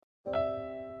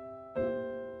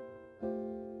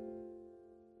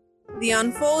The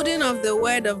unfolding of the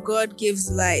Word of God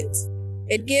gives light.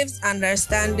 It gives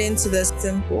understanding to the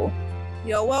simple.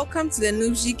 You're welcome to the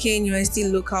Nubji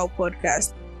KNUST local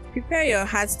podcast. Prepare your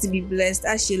hearts to be blessed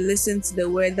as you listen to the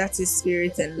Word that is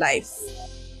spirit and life.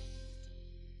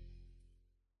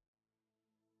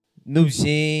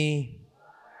 Nubji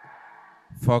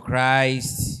for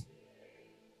Christ.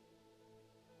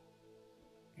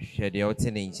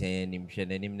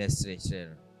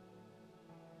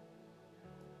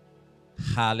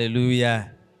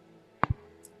 Hallelujah.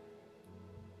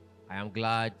 I am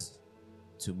glad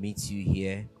to meet you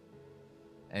here.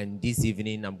 And this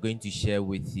evening, I'm going to share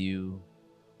with you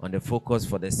on the focus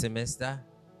for the semester,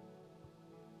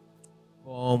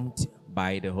 formed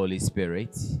by the Holy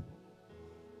Spirit.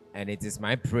 And it is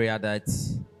my prayer that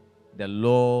the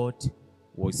Lord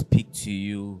will speak to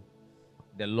you,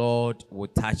 the Lord will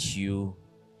touch you,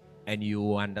 and you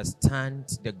will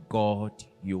understand the God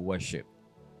you worship.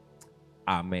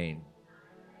 Amen.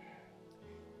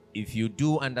 If you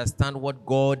do understand what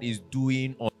God is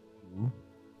doing on you,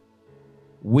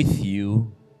 with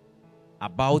you,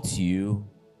 about you,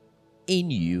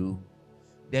 in you,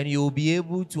 then you will be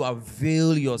able to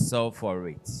avail yourself for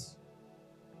it.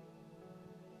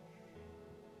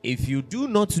 If you do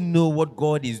not know what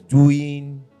God is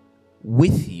doing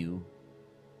with you,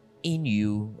 in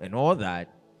you, and all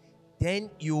that, then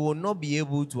you will not be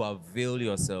able to avail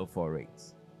yourself for it.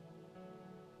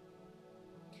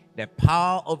 The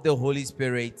power of the Holy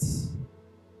Spirit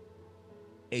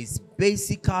is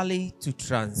basically to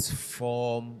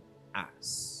transform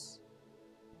us.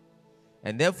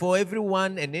 And therefore,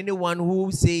 everyone and anyone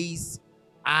who says,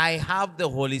 I have the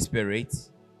Holy Spirit,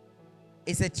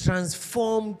 is a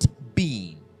transformed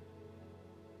being.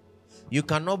 You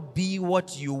cannot be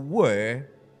what you were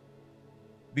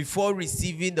before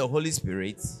receiving the Holy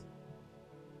Spirit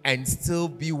and still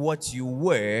be what you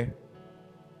were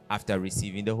after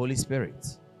receiving the Holy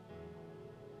Spirit.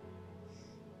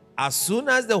 As soon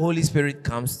as the Holy Spirit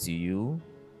comes to you,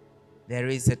 there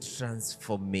is a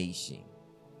transformation.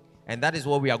 And that is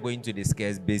what we are going to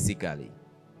discuss basically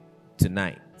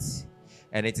tonight.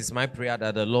 And it is my prayer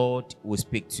that the Lord will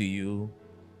speak to you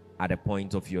at the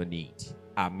point of your need.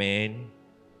 Amen.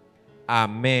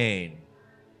 Amen.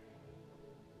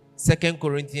 2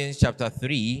 Corinthians chapter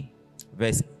 3,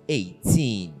 verse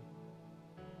 18.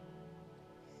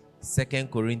 2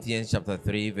 Corinthians chapter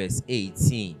 3, verse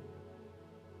 18.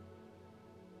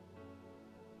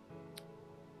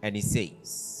 And it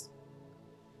says,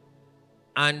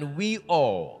 and we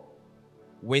all,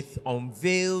 with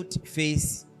unveiled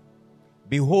face,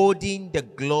 beholding the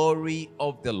glory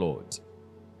of the Lord,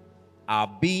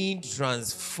 are being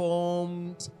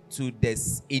transformed to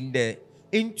this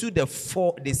into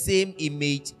the same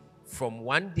image from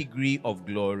one degree of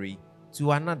glory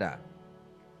to another.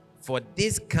 For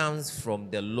this comes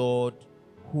from the Lord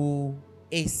who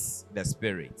is the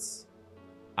Spirit.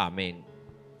 Amen.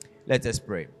 Let us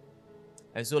pray.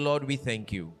 And so, Lord, we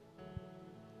thank you.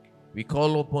 We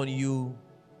call upon you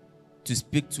to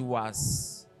speak to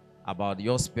us about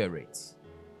your Spirit.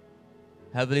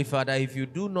 Heavenly Father, if you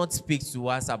do not speak to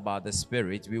us about the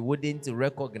Spirit, we wouldn't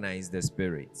recognize the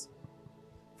Spirit.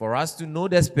 For us to know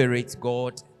the Spirit,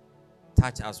 God,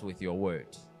 touch us with your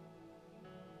word.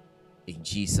 In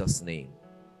Jesus' name.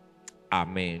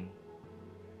 Amen.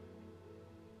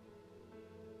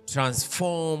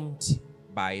 Transformed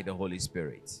by the Holy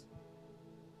Spirit.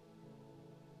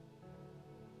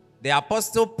 The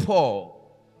Apostle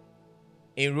Paul,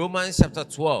 in Romans chapter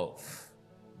 12,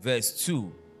 verse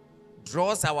 2,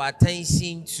 draws our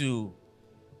attention to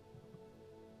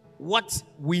what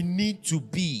we need to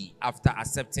be after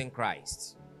accepting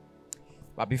Christ.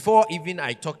 But before even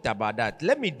I talked about that,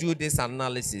 let me do this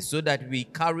analysis so that we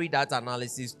carry that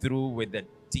analysis through with the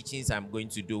teachings I'm going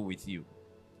to do with you.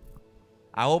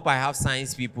 I hope I have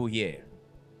science people here.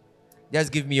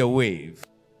 Just give me a wave.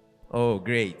 Oh,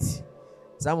 great.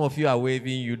 Some of you are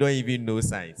waving, you don't even know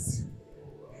science.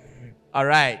 All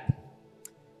right.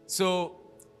 So,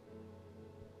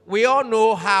 we all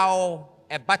know how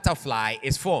a butterfly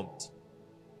is formed.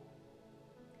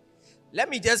 Let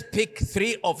me just pick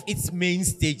 3 of its main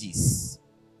stages.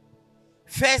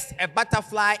 First, a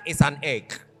butterfly is an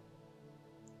egg.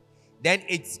 Then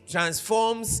it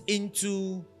transforms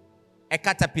into a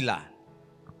caterpillar.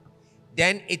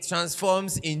 Then it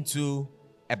transforms into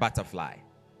a butterfly.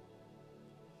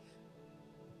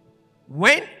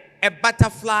 When a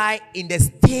butterfly in the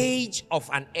stage of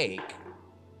an egg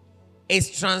is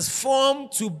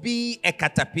transformed to be a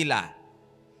caterpillar,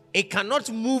 it cannot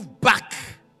move back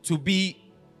to be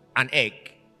an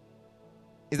egg.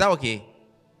 Is that okay?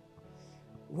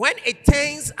 when it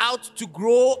turns out to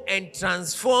grow and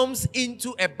transforms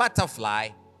into a butterfly,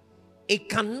 it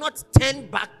cannot turn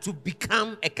back to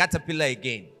become a caterpillar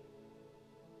again.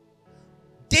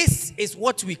 This is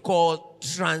what we call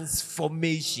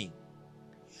transformation.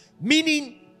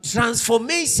 Meaning,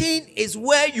 transformation is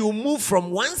where you move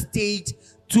from one stage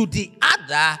to the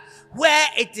other, where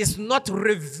it is not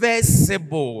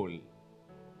reversible.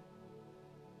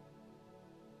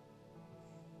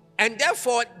 And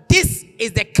therefore, this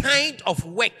is the kind of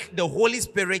work the Holy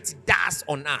Spirit does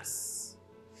on us.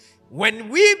 When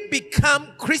we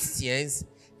become Christians,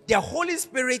 the Holy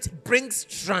Spirit brings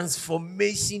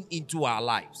transformation into our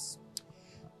lives.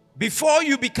 Before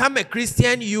you become a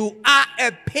Christian, you are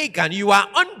a pagan, you are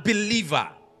unbeliever.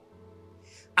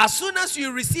 As soon as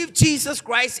you receive Jesus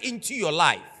Christ into your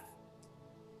life,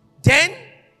 then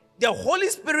the Holy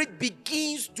Spirit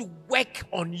begins to work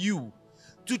on you,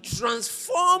 to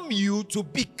transform you to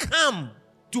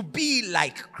be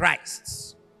like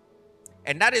Christ.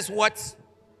 And that is what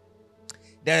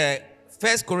the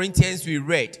 1 Corinthians we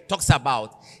read talks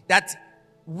about, that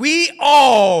we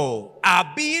all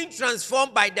are being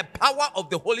transformed by the power of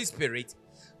the Holy Spirit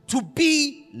to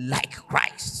be like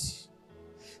Christ.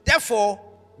 Therefore,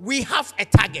 we have a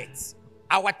target.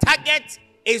 Our target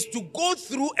is to go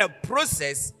through a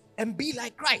process and be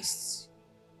like Christ.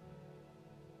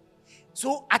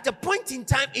 So, at a point in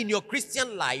time in your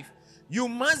Christian life, you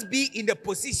must be in the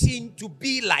position to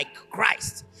be like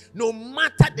Christ, no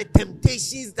matter the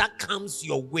temptations that comes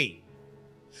your way.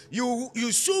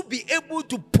 You should be able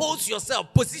to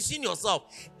position yourself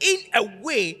in a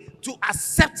way to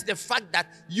accept the fact that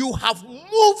you have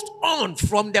moved on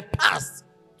from the past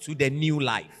to the new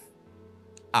life.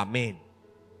 Amen.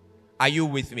 Are you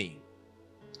with me?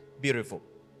 Beautiful.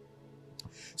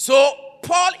 So,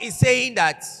 Paul is saying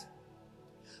that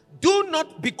do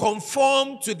not be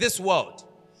conformed to this world,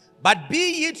 but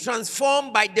be ye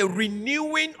transformed by the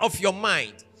renewing of your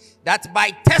mind, that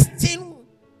by testing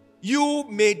you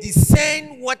may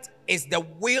discern what is the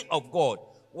will of God,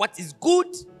 what is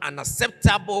good and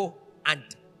acceptable and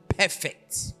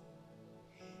perfect.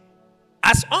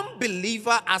 As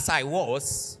unbeliever as I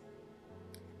was,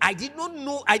 I didn't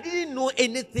know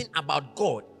anything about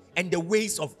God and the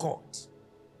ways of God.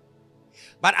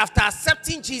 But after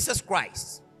accepting Jesus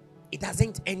Christ, it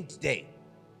doesn't end there.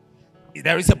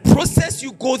 There is a process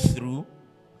you go through.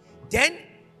 Then,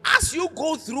 as you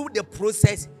go through the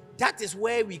process, that is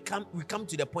where we come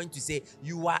to the point to say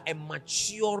you are a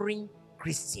maturing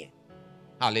Christian.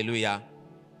 Hallelujah.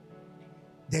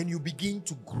 Then you begin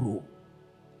to grow.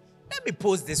 Let me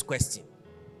pose this question.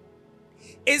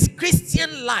 Is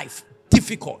Christian life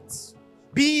difficult?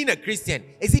 Being a Christian,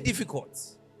 is it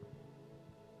difficult?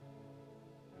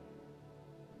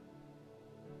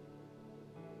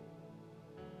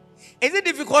 Is it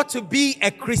difficult to be a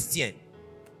Christian?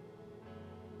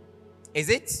 Is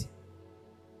it?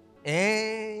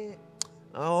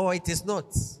 Oh, it is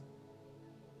not.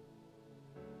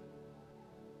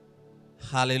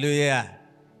 Hallelujah.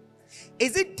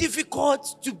 Is it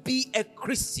difficult to be a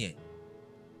Christian?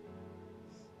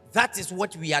 That is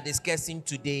what we are discussing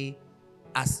today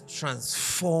as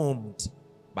transformed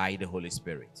by the Holy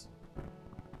Spirit.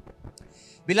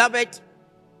 Beloved,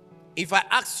 if I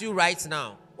ask you right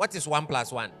now, what is 1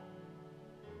 + 1?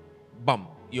 Boom,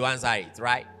 you answer it,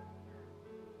 right?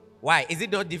 Why? Is it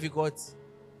not difficult?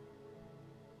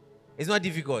 It's not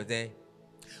difficult, eh?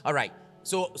 All right.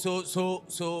 So,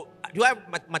 do I have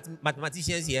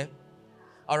mathematicians here?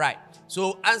 All right.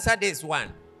 So, answer this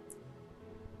one.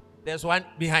 There's one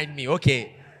behind me.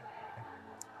 Okay.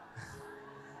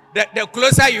 The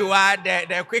closer you are,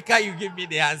 the quicker you give me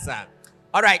the answer.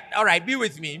 All right. Be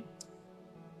with me.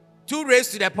 2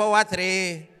 raised to the power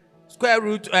 3 square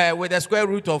root with the square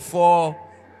root of 4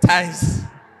 times.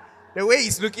 The way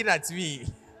he's looking at me.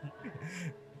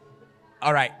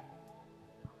 All right.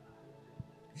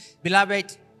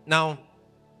 Beloved, now,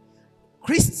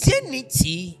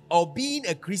 Christianity or being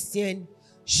a Christian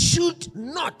should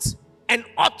not and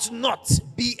ought not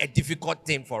be a difficult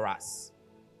thing for us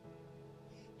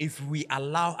if we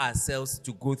allow ourselves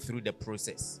to go through the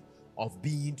process of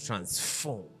being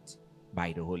transformed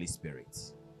by the Holy Spirit.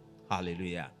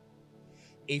 Hallelujah.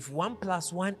 If 1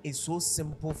 + 1 is so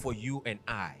simple for you and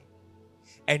I,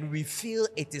 and we feel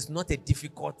it is not a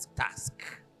difficult task,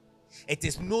 it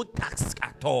is no task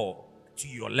at all to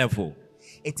your level,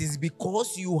 it is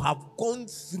because you have gone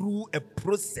through a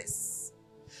process.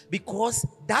 Because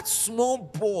that small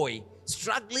boy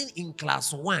struggling in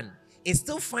class 1 is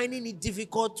still finding it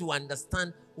difficult to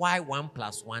understand why 1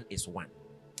 + 1 is 1.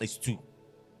 It's 2.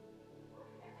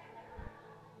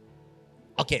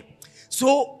 Okay.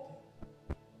 So,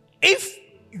 If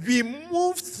we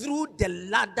move through the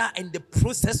ladder and the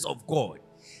process of God,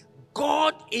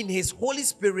 God in His Holy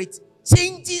Spirit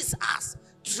changes us,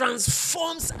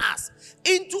 transforms us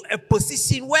into a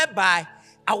position whereby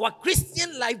our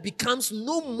Christian life becomes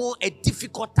no more a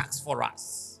difficult task for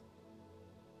us.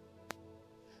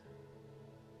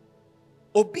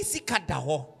 Obisi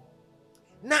kadaho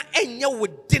na enye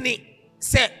wodini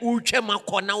se utwe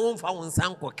makona wonfa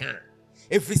wonsanko kan.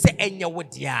 If we say enye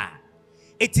wodia,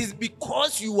 it is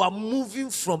because you are moving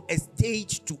from a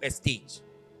stage to a stage.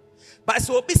 But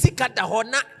so obisi kadaho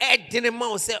na edini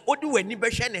ma se odi wani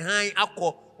behwe ne han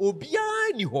akọ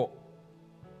obia ni ho.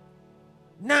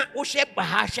 Na ushe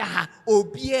bahasha ha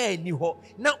obia ni ho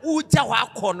na uja wa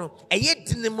kono eye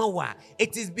dinema wa.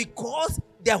 It is because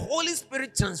the Holy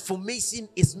Spirit transformation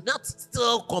is not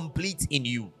still complete in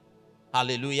you.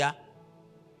 Hallelujah.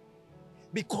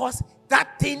 Because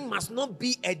that thing must not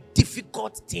be a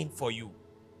difficult thing for you.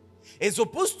 It's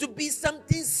supposed to be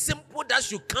something simple that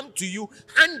should come to you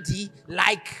handy,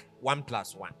 like 1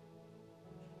 + 1.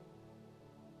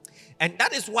 And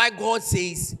that is why God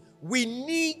says we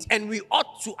need and we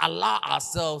ought to allow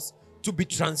ourselves to be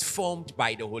transformed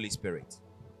by the Holy Spirit.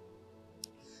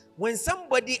 When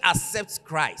somebody accepts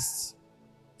Christ,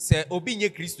 say obi nye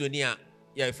Kristonia,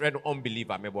 your friend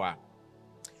unbeliever meboa.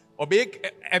 Obi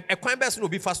a kwan best no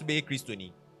be fast be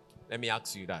Kristoni. Let me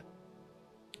ask you that.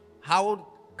 How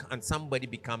can somebody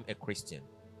become a Christian?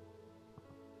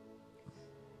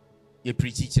 You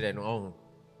preach children oh.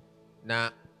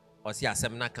 Na osi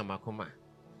asem na kamakoma.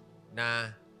 Na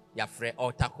your friend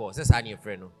altar call. Say your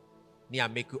friend no. Ni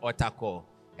make you altar call,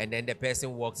 and then the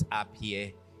person walks up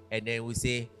here, and then we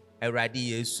say Eradi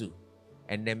Yesu,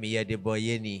 and then me hear the boy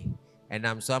yeni, and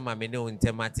I'm so my no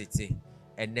intematity,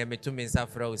 and then me to me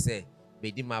safra say,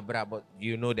 Bedi my bra, but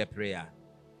you know the prayer.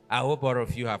 I hope all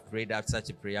of you have prayed out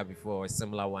such a prayer before, or a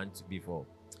similar one to before.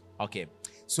 Okay,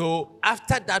 so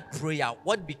after that prayer,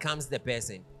 what becomes the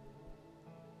person?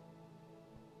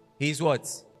 He's what?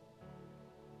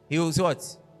 He was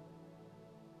what?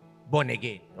 Born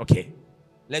again. Okay,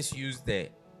 let's use the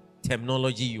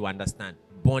terminology you understand.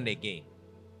 Born again.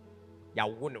 Ya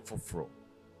wonderful fro.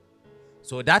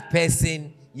 So that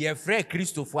person, ye friend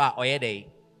Christopher oyede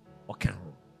okay.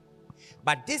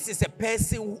 But this is a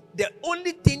person who, the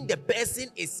only thing the person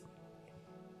is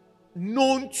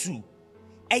known to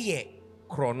eye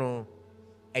krono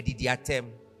edidiatem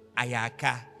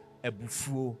ayaka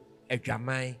ebufuo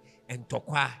edwaman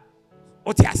entokwa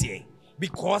otiase,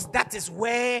 because that is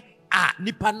where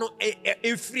nipa no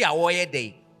free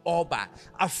awoyede Oba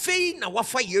afei na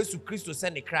wafa Yesu Kristo se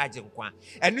ne kraje nkwa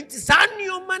enu nti sa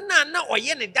nneoma na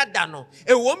oye ne dada no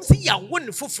ewom se ya wo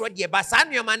ne foforo de ba sa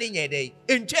nneoma ne nyede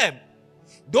entwem.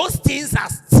 Those things are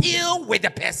still with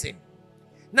the person.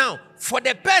 Now, for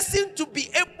the person to be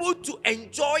able to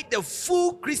enjoy the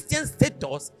full Christian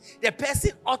status, the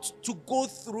person ought to go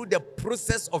through the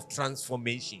process of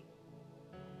transformation.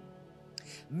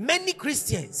 Many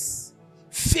Christians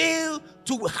fail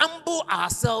to humble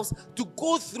ourselves to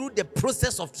go through the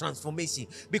process of transformation,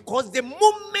 because the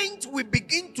moment we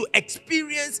begin to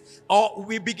experience or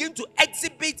we begin to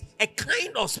exhibit a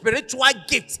kind of spiritual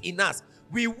gift in us,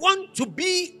 we want to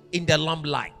be in the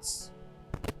limelight.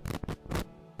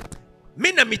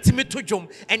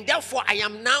 And therefore I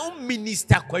am now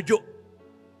Minister Kwadwo.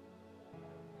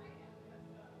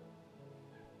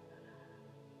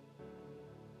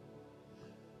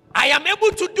 I am able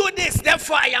to do this,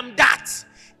 therefore I am that.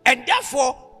 And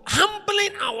therefore,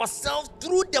 humbling ourselves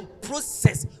through the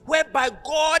process whereby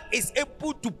God is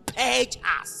able to purge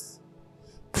us,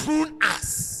 prune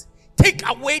us, take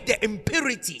away the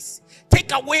impurities,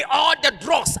 take away all the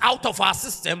dross out of our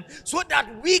system, so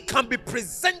that we can be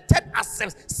presented as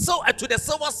to the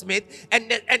silversmith,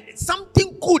 and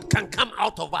something good can come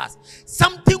out of us.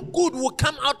 Something good will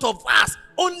come out of us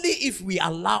only if we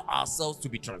allow ourselves to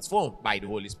be transformed by the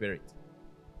Holy Spirit.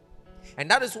 And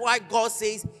that is why God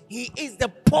says He is the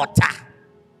potter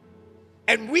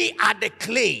and we are the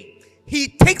clay. He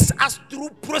takes us through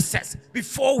process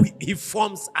before He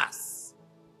forms us.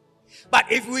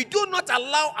 But if we do not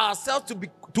allow ourselves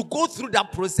to go through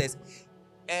that process,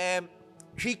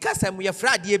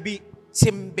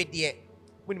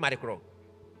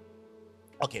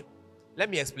 okay, let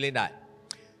me explain that.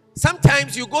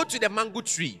 Sometimes you go to the mango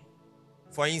tree,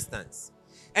 for instance,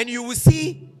 and you will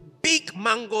see big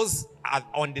mangoes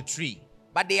on the tree,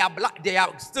 but they are black, they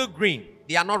are still green,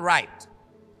 they are not ripe.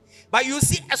 But you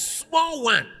see a small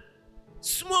one,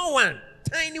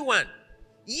 tiny one,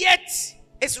 yet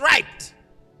it's ripe.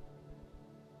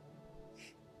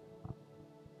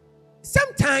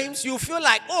 Sometimes you feel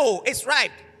like, oh, it's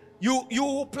ripe, you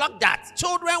will pluck that.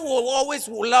 Children will always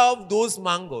love those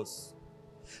mangoes.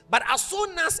 But as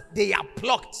soon as they are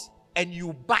plucked and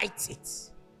you bite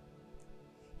it,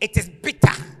 it is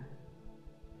bitter.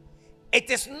 It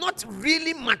is not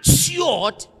really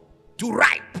matured to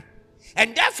ripe.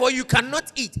 And therefore you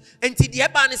cannot eat. Until the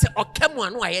Ebani say,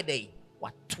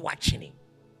 what watching?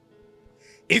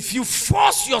 If you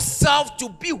force yourself to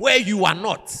be where you are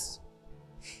not,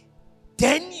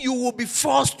 then you will be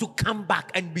forced to come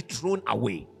back and be thrown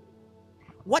away.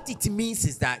 What it means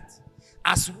is that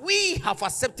as we have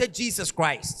accepted Jesus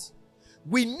Christ,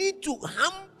 we need to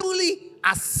humbly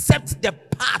accept the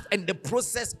path and the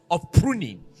process of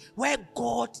pruning, where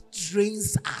God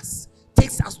trains us,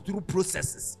 takes us through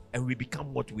processes, and we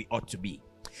become what we ought to be.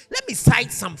 Let me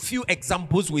cite some few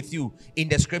examples with you in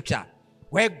the scripture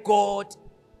where God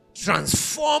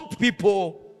transformed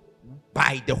people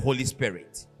by the Holy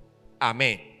Spirit.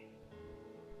 Amen.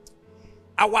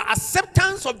 Our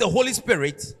acceptance of the Holy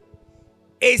Spirit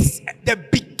is the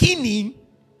beginning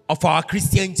of our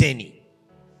Christian journey.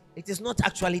 It is not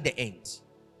actually the end.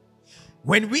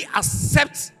 When we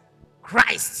accept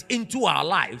Christ into our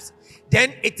lives,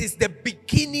 then it is the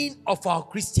beginning of our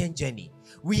Christian journey.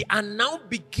 We are now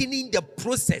beginning the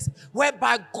process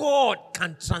whereby God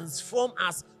can transform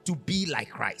us to be like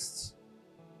Christ.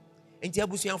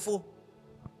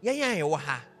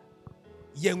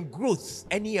 Young growth,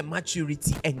 any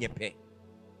maturity, and your pay.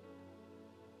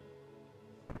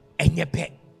 And your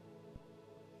pay.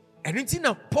 And it's in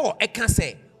a Paul, I can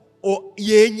say, O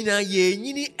ye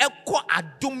eko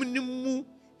adomnimu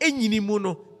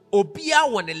enyinimuno obia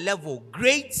on a level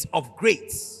great of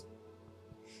greats.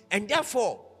 And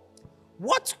therefore,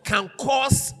 what can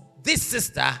cause this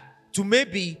sister to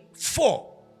maybe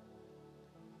fall?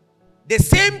 The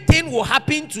same thing will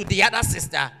happen to the other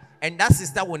sister, and that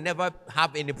sister will never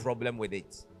have any problem with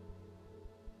it.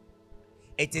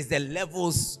 It is the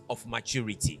levels of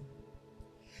maturity.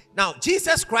 Now,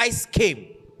 Jesus Christ came.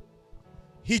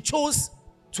 He chose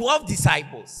 12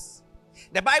 disciples.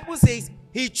 The Bible says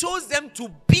he chose them to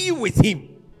be with him.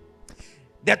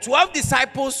 The 12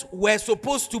 disciples were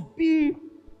supposed to be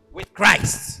with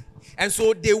Christ. And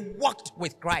so they walked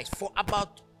with Christ for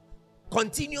about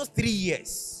continuous 3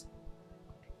 years.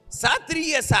 So 3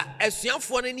 years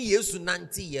esuafo ne Yesu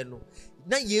nanti ye no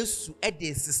na Yesu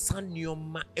ede sesa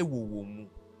nioma ewowo mu.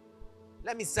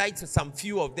 Let me cite some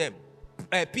few of them.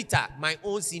 Peter, my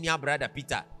own senior brother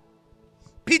Peter.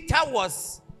 Peter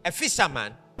was a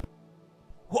fisherman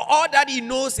who all that he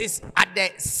knows is at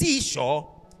the seashore.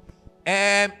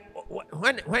 When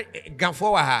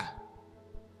Gamfoa.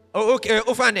 Oh, okay,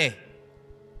 Ofane.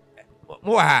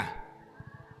 Moha.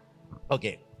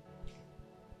 Okay.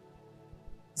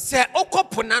 Se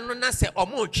okopunano na se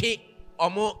omo twe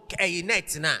omo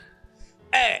net na.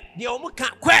 Ni omo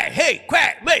ka kwe hey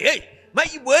kwe me hey my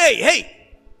hey.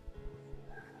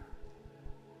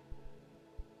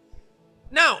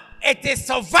 Now, it is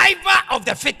survivor of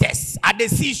the fittest at the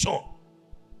seashore.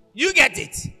 You get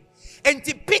it? And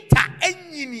Peter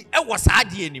enyini e was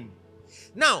adienim.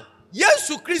 Now,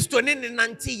 Yesu Kristo ne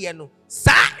nanti ye no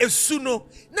sa esu no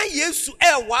na Yesu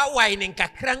e wa in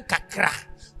kakra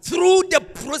through the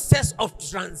process of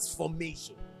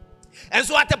transformation. And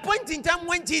so at a point in time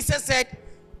when Jesus said,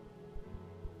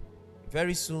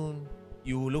 very soon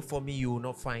you will look for me, you will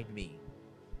not find me.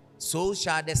 So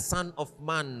shall the Son of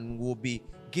Man will be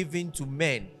given to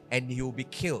men and he will be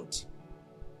killed.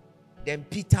 Then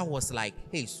Peter was like,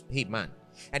 hey man.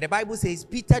 And the Bible says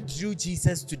Peter drew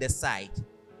Jesus to the side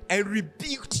and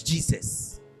rebuked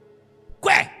Jesus.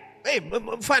 What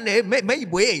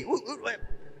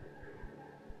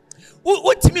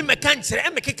me mekanchire e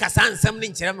meke kasa ansam ne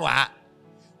nchire me wa.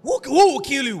 Who will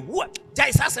kill you?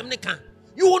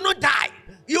 You will not die.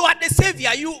 You are the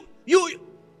savior. You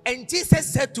and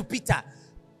Jesus said to Peter,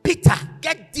 Peter,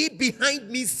 get thee behind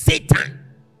me, Satan.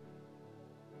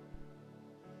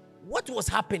 What was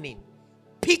happening?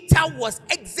 Peter was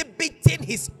exhibiting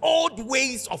his old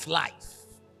ways of life.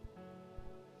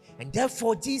 And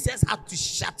therefore, Jesus had to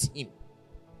shut him.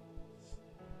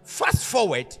 Fast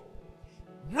forward,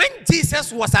 when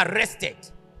Jesus was arrested,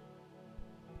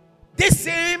 the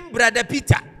same brother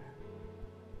Peter,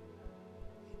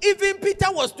 even Peter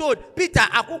was told, Peter,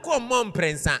 akuko mom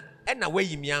prensa, and away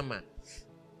yimiama.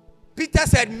 Peter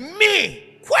said,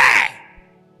 me, where?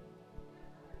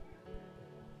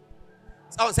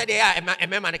 So said, yeah, a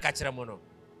man catch a mono.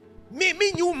 Me,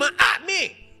 you ma,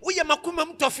 me, we are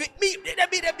makumam toffee, me,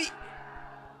 be.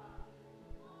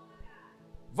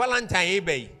 Valentine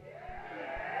eBay.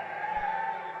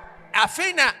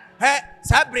 Afena, her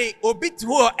sabre, obit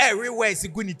who everywhere is a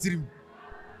good trim.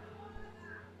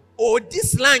 Oh,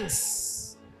 these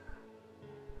lands.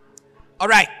 All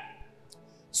right.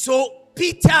 So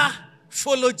Peter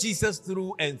followed Jesus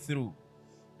through and through.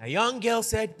 A young girl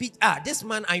said, Peter, this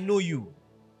man, I know you.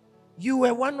 You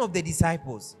were one of the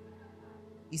disciples.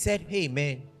 He said, hey,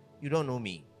 man, you don't know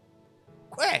me.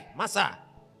 Kwe, masa.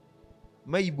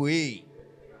 Maiboe.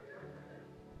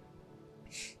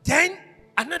 Then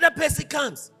another person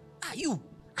comes. You.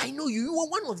 I know you. You were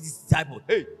one of the disciples.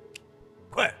 Hey.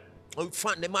 Kwe.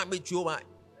 They might make you over.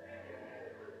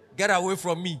 Get away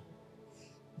from me.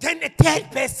 Then a third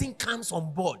person comes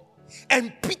on board.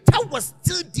 And Peter was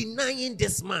still denying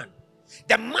this man.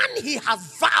 The man he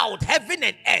has vowed heaven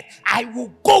and earth, I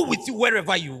will go with you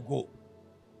wherever you go.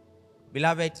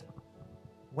 Beloved,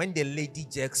 when the lady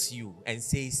jerks you and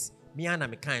says, Miana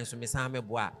me kind so me same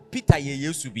boa, Peter ye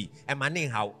used to be, and my name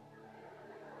how?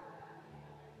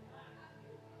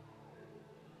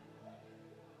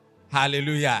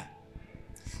 Hallelujah.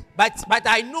 But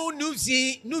I know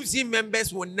Nupsi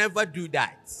members will never do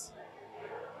that.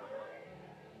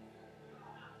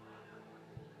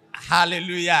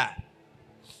 Hallelujah.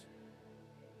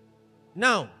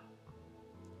 Now,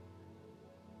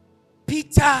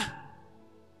 Peter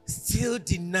still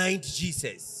denied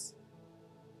Jesus.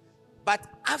 But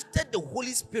after the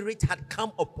Holy Spirit had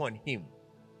come upon him,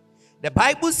 the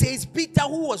Bible says Peter,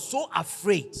 who was so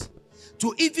afraid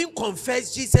to even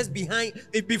confess Jesus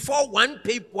before one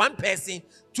person,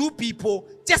 two people,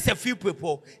 just a few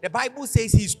people, the Bible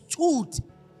says he stood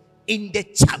in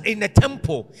the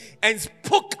temple and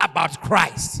spoke about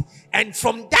Christ. And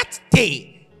from that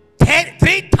day,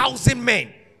 3,000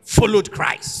 men followed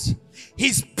Christ. He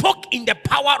spoke in the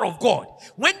power of God.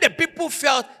 When the people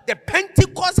felt the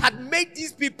Pentecost had made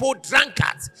these people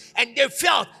drunkards, and they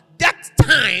felt that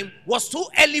time was too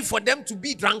early for them to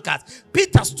be drunkards,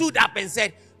 Peter stood up and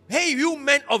said, hey, you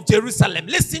men of Jerusalem,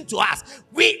 listen to us.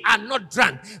 We are not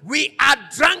drunk. We are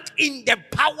drunk in the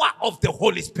power of the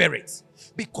Holy Spirit.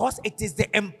 Because it is the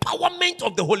empowerment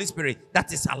of the Holy Spirit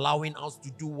that is allowing us to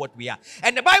do what we are.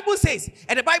 And the Bible says,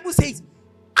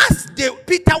 as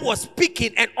Peter was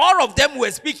speaking and all of them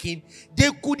were speaking, they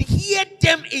could hear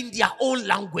them in their own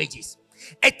languages.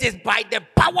 It is by the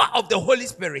power of the Holy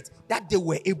Spirit that they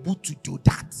were able to do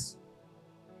that.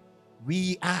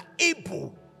 We are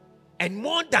able, and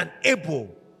more than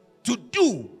able, to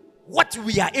do what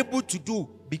we are able to do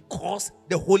because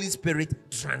the Holy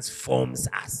Spirit transforms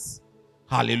us.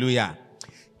 Hallelujah.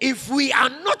 If we are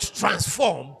not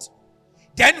transformed,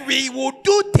 then we will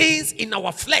do things in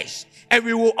our flesh and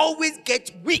we will always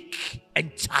get weak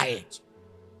and tired.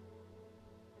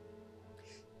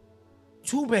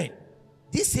 Two men,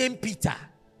 this same Peter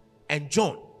and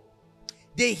John,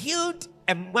 they healed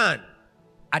a man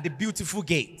at the beautiful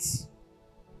gate.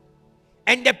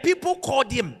 And the people called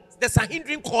him, the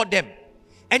Sanhedrin called them,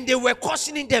 and they were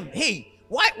cautioning them, hey,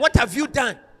 what have you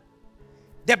done?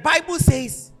 The Bible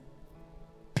says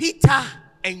Peter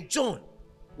and John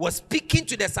were speaking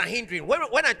to the Sanhedrin.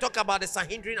 When I talk about the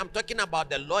Sanhedrin, I'm talking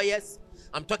about the lawyers,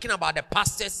 I'm talking about the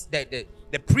pastors, the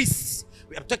priests,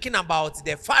 I'm talking about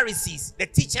the Pharisees, the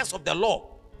teachers of the law.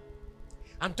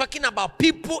 I'm talking about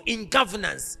people in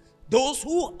governance, those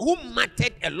who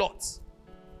mattered a lot.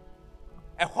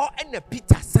 And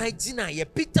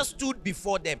Peter stood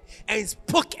before them and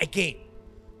spoke again.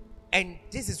 And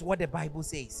this is what the Bible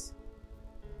says.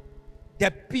 The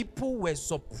people were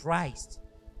surprised,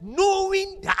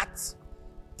 knowing that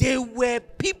they were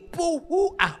people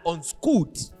who are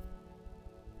unschooled,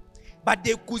 but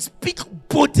they could speak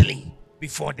boldly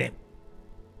before them.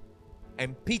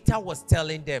 And Peter was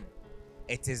telling them,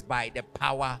 it is by the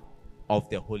power of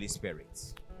the Holy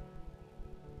Spirit.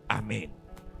 Amen.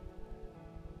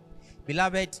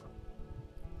 Beloved,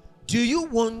 do you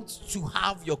want to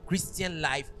have your Christian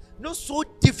life not so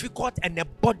difficult and a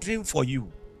burden for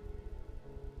you?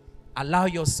 Allow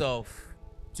yourself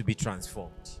to be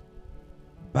transformed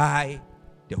by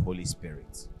the Holy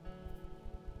Spirit.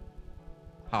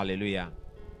 Hallelujah.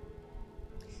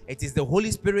 It is the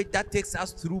Holy Spirit that takes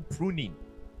us through pruning.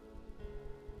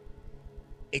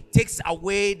 It takes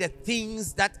away the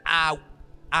things that are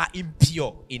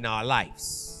impure in our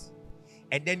lives,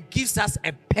 and then gives us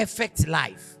a perfect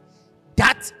life,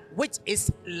 that which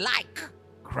is like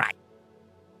Christ.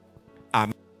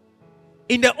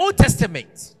 In the Old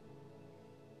Testament,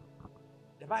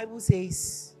 the Bible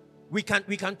says we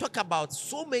can talk about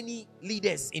so many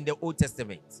leaders in the Old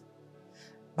Testament,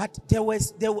 but there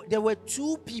were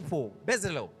two people,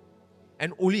 Bezalel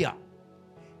and Oliah,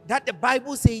 that the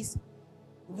Bible says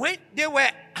when they were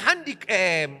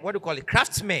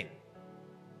craftsmen,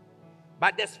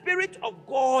 but the Spirit of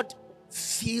God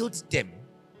filled them,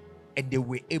 and they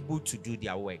were able to do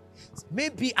their work.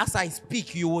 Maybe as I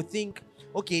speak, you will think,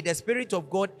 okay, the Spirit of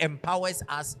God empowers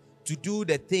us to do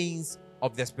the things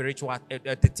of the spiritual,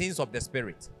 the things of the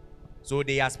Spirit. So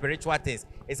they are spiritual things.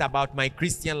 It's about my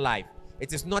Christian life.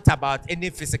 It is not about any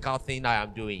physical thing I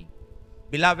am doing.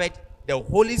 Beloved, the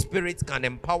Holy Spirit can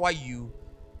empower you,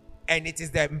 and it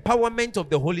is the empowerment of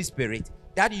the Holy Spirit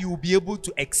that you will be able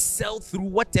to excel through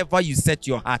whatever you set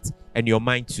your heart and your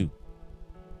mind to.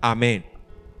 Amen.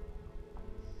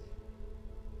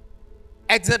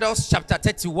 Exodus chapter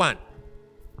 31,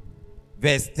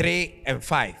 verse 3 and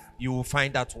 5. You will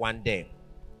find that one there.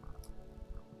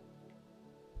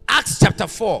 Acts chapter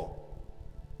 4,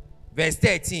 verse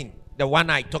 13, the one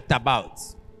I talked about.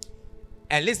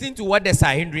 And listen to what the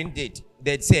Sanhedrin did.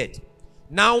 They said,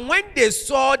 now when they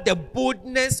saw the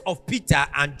boldness of Peter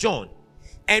and John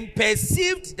and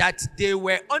perceived that they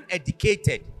were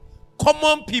uneducated,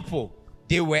 common people,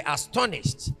 they were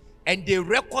astonished, and they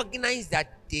recognized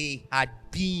that they had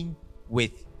been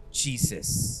with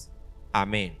Jesus.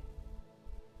 Amen.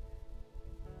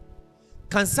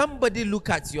 Can somebody look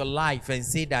at your life and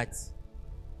say that,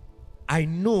 I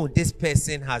know this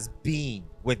person has been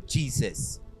with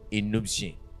Jesus in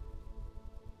Nubshin?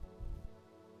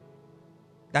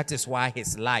 That is why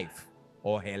his life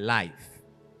or her life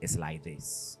is like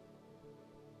this.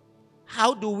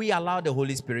 How do we allow the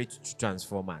Holy Spirit to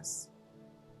transform us?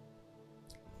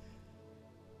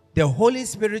 The Holy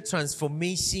Spirit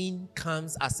transformation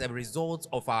comes as a result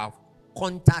of our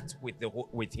contact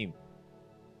with him.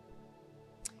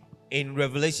 In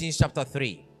Revelation chapter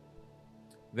 3,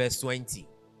 verse 20,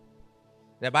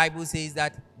 the Bible says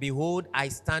that, behold, I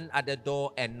stand at the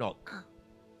door and knock.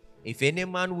 If any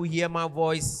man will hear my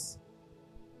voice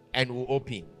and will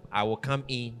open, I will come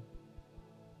in,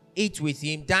 eat with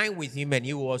him, dine with him, and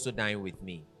he will also dine with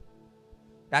me.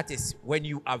 That is when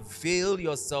you avail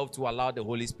yourself to allow the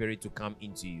Holy Spirit to come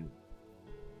into you.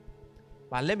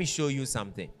 But let me show you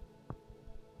something.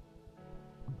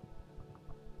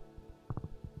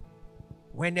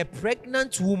 When a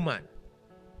pregnant woman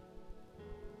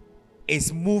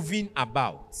is moving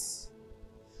about,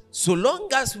 so long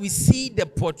as we see the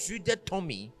protruded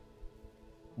tummy,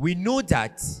 we know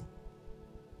that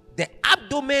the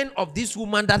abdomen of this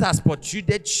woman that has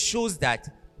protruded shows that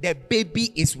the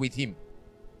baby is with him.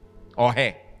 Or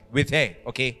her, with her,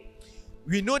 okay?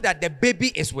 We know that the baby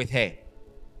is with her.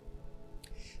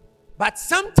 But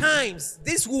sometimes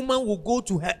this woman will go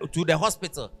to the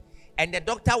hospital, and the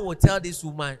doctor will tell this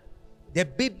woman, the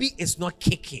baby is not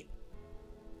kicking.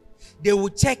 They will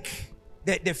check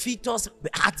the fetus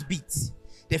heartbeat,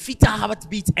 the fetal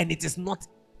heartbeat, and it is not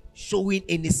showing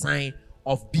any sign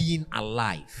of being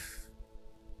alive.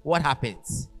 What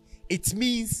happens? It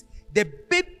means the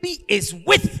baby is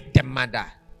with the mother,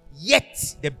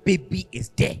 yet the baby is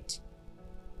dead.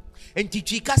 And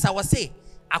Tichikasa was say,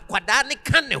 akwadane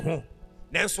kane ho,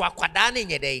 nanso akwadane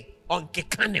nyedei onke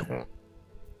kane ho.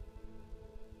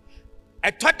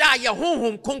 Etoda ye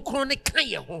honhom konkron ne kan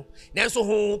ye ho, nanso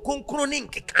honhom konkron ne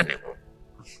nke kane ho.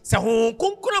 Se honhom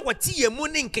konkron wati ye mu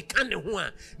ne nke kane ho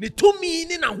a, ne tumi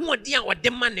ne na ho ode a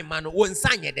wode ma ne ma no wonsa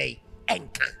nyedei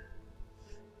enka.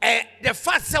 The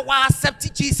fact that we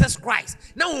accept Jesus Christ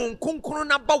now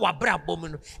na ba wa brabo mu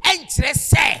no enkyere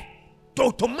say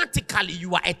automatically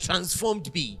you are a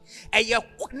transformed being. Eye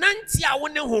nanti a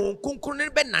woni ho kunkunu ne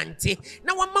be nante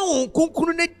na wa ma ho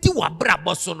kunkunu ne di wa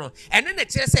brabo so no ene na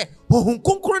kyere say ho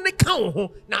kunkunu ne ka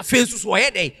ho na afensu so ye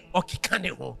dey okika ne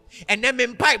ho ene me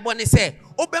mpai bo ne say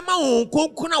obema ho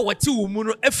kunkunu a wati wo mu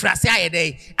no afrase aye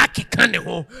dey akika ne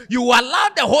ho. You allow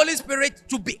the Holy Spirit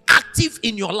to be active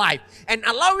in your life, and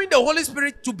allowing the Holy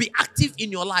Spirit to be active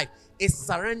in your life is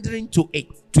surrendering to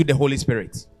the Holy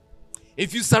Spirit.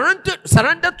 If you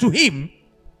surrender to him,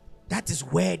 that is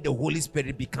where the Holy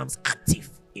Spirit becomes active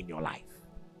in your life.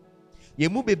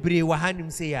 Yemu bebre wa hanim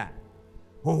say ya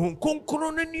honhom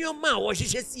konkron no nioma wo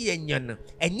hwehwe si enya no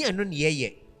enya no ne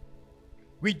ye.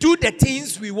 We do the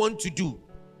things we want to do.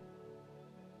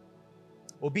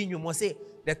 Obi nyumo say,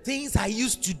 the things I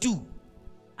used to do,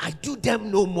 I do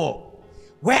them no more.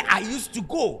 Where I used to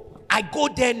go, I go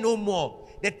there no more.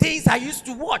 The things I used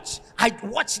to watch, I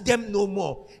watch them no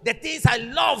more. The things I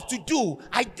love to do,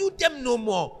 I do them no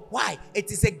more. Why?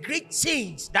 It is a great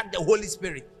change that the Holy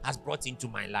Spirit has brought into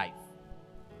my life.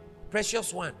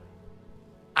 Precious one,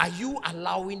 are you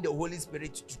allowing the Holy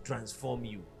Spirit to transform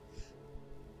you?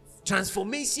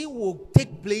 Transformation will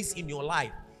take place in your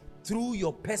life through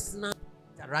your personal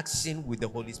interaction with the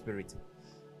Holy Spirit.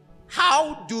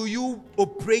 How do you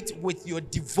operate with your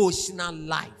devotional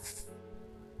life?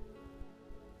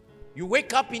 You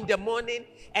wake up in the morning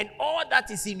and all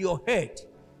that is in your head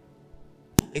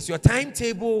It's your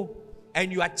timetable,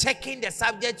 and you are checking the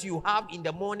subject you have in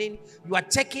the morning. You are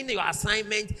checking your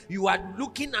assignment. You are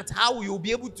looking at how you'll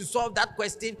be able to solve that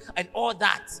question and all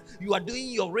that. You are doing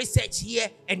your research here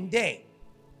and there.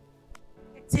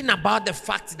 Think about the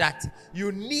fact that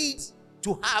you need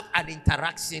to have an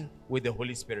interaction with the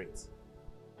Holy Spirit.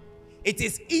 It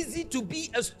is easy to be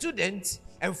a student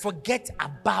and forget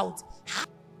about how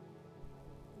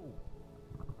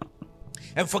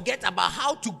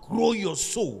to grow your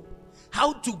soul,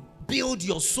 how to build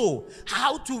your soul,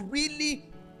 how to really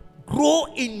grow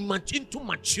into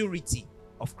maturity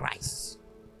of Christ.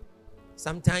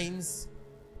 Sometimes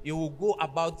you will go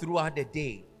about throughout the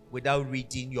day without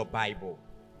reading your Bible,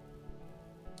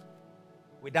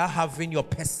 without having your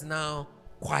personal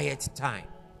quiet time.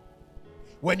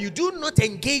 When you do not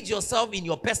engage yourself in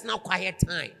your personal quiet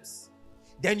times,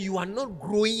 then you are not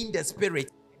growing the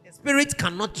Spirit. The Spirit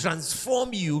cannot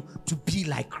transform you to be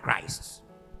like Christ.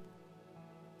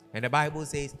 And the Bible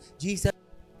says, Jesus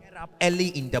get up early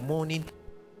in the morning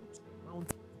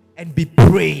and be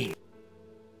praying.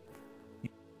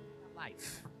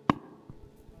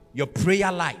 Your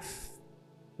prayer life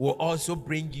will also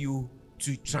bring you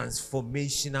to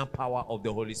transformational power of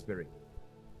the Holy Spirit.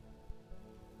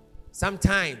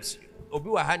 Sometimes, obi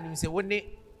wa hanim say wone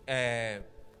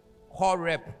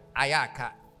Horeb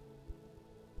ayaka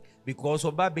because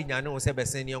oba benya no se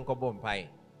beseni onkobo mpai.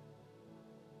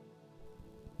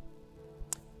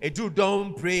 Edu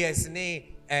don prayers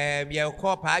ne ye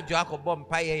ko pa adwo akobo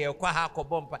mpai ye ko ha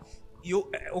akobo mpai.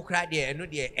 You okra de eno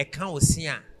de eka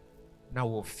osia na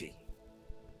wo fe.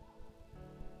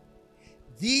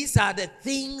 These are the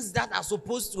things that are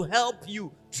supposed to help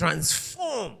you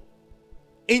transform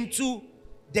into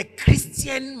the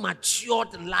Christian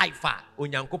matured life.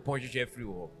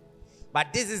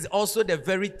 But this is also the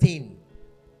very thing.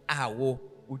 And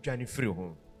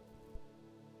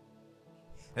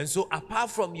so apart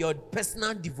from your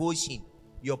personal devotion,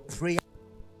 your prayer,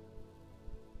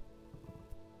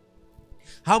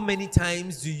 how many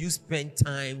times do you spend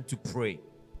time to pray?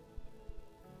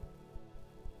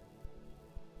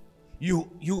 Do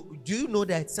you know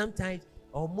that sometimes,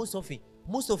 or most of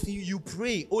you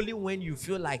pray only when you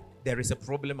feel like there is a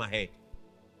problem ahead.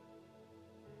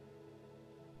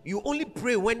 You only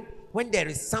pray when there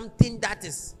is something that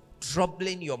is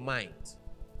troubling your mind.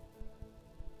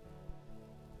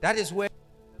 That is where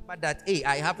remember that, hey,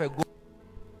 I have a goal.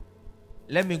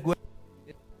 Let me go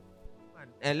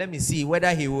and let me see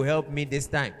whether he will help me this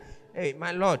time. Hey,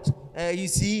 my Lord, you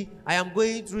see, I am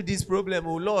going through this problem,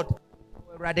 oh Lord.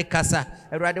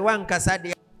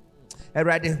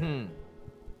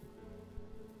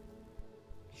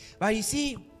 But you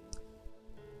see,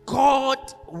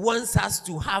 God wants us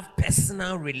to have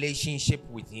personal relationship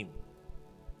with Him.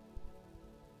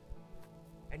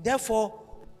 And therefore,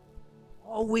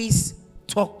 always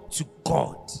talk to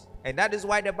God. And that is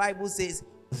why the Bible says,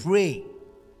 pray.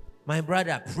 My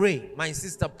brother, pray. My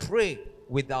sister, pray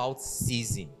without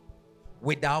ceasing.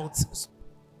 Without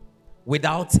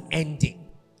ending.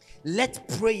 Let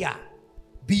prayer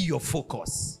be your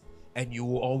focus, and you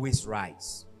will always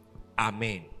rise.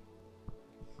 Amen.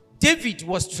 David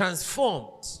was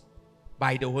transformed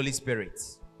by the Holy Spirit.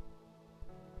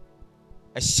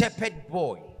 A shepherd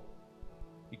boy.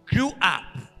 He grew up.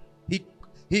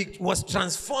 He was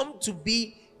transformed to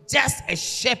be just a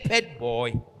shepherd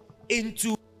boy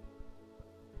into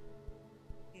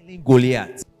killing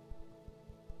Goliath.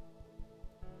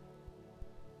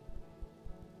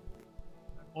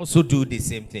 Also do the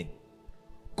same thing.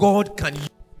 God can use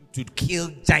you to kill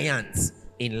giants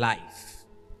in life.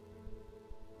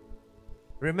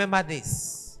 Remember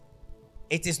this.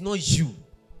 It is not you.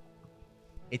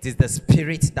 It is the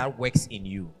Spirit that works in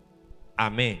you.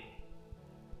 Amen.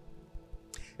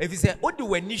 If you say, "Oh, do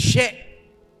when you share,"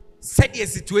 said the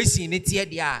situation in it here,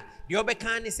 the other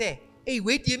can say, "Hey,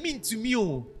 wait, you mean to me?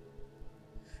 Oh,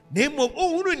 name of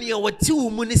oh, no, near what 2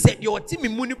 money said your team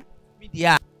in money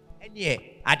media, and yeah,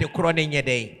 at the croning your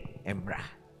day, Embra."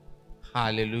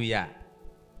 Hallelujah.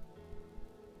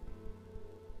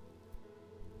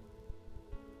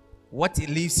 What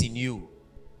lives in you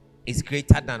is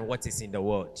greater than what is in the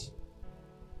world.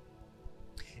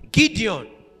 Gideon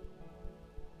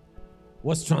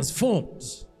was transformed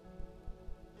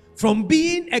from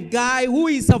being a guy who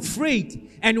is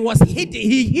afraid and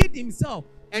he hid himself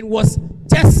and was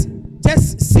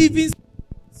just saving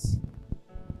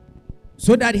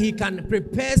so that he can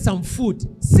prepare some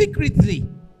food secretly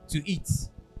to eat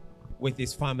with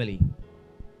his family.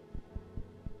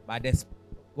 But the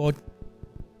God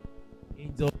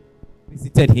angel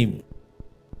visited him.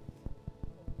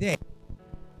 There,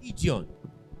 Gideon,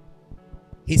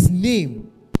 his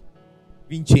name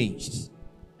been changed.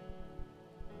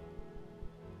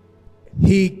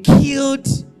 He killed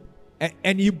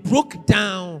and he broke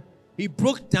down the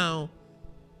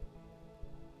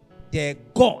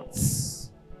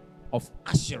gods of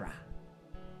Asherah.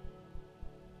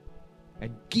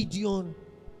 And Gideon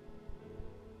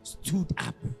stood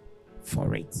up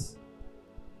for it.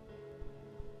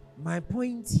 My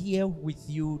point here with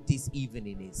you this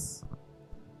evening is,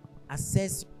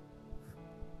 assess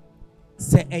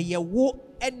say eyewo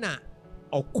ena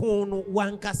okono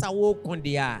wankasa wo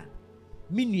kondia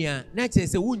minua na che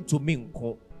se wuntumi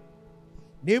nko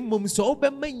na mmom so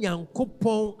obema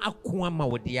nyankopon ako ama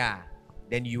wo dia,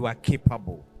 then you are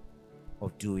capable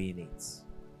of doing it.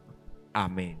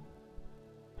 Amen.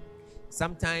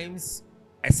 Sometimes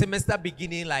a semester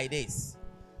beginning like this,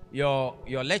 your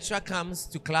lecturer comes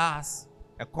to class,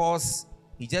 a course,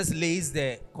 he just lays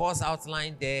the course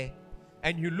outline there,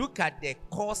 and you look at the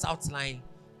course outline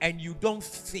and you don't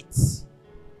fit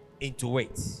into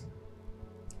it.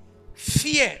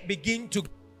 Fear begin to,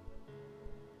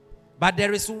 but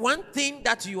there is one thing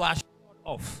that you are sure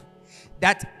of,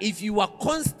 that if you are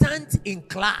constant in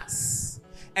class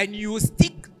and you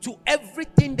stick to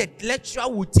everything that lecturer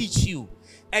will teach you,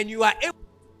 and you are able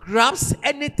to grasp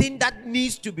anything that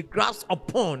needs to be grasped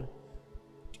upon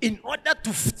in order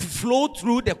to flow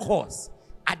through the course,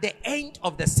 at the end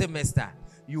of the semester,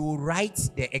 you will write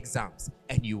the exams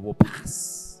and you will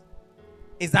pass.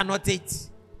 Is that not it?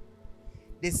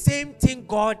 The same thing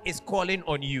God is calling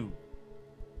on you.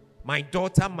 My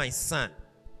daughter, my son,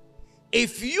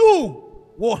 if you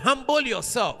will humble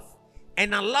yourself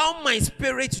and allow my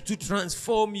spirit to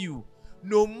transform you,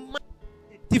 no matter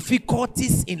the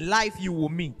difficulties in life you will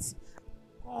meet,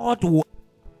 God will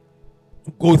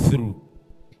go through.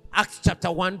 Acts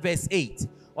chapter 1 verse 8.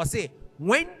 Or say,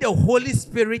 when the Holy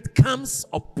Spirit comes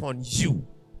upon you,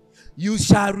 you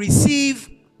shall receive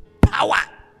power.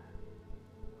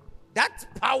 That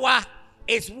power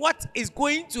is what is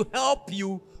going to help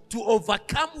you to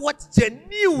overcome what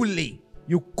genuinely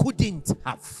you couldn't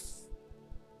have.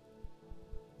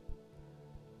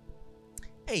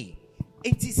 Hey,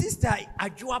 it is sister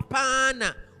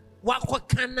Ajuapana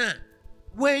Wakwakana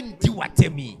when do what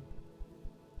to me?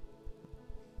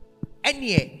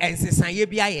 Any and Sanye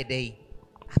Bia day.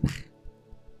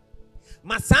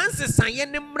 Masanse Sanye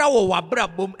Nemra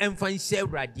Wabra Bum and Fanshe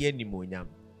Radiani Monyam.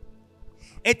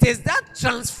 It is that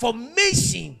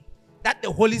transformation that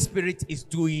the Holy Spirit is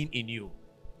doing in you.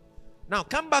 Now,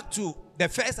 come back to the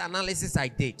first analysis I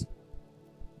did.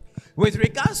 With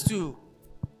regards to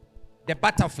the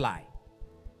butterfly.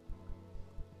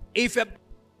 If a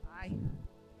butterfly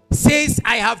says,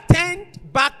 I have turned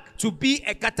back to be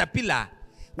a caterpillar,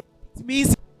 it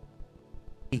means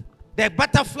the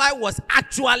butterfly was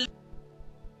actually.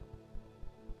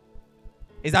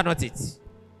 Is that not it?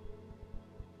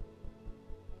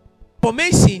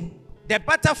 Formation, the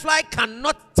butterfly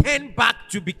cannot turn back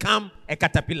to become a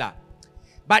caterpillar.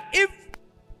 But if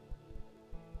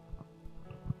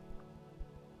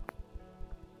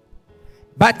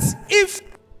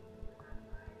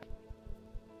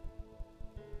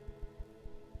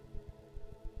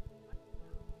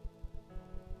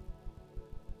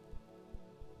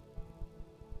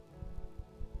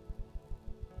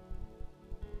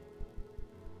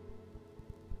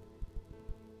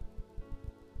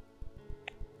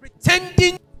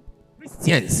pretending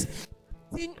Christians,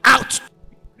 out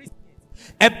Christians,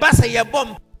 a basa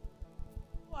bomb,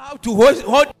 how to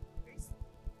hold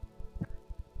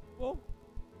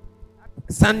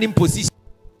standing position.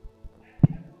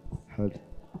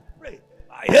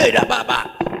 I heard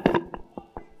Baba.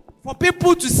 For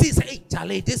people to see, say, hey,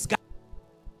 Charlie, this guy,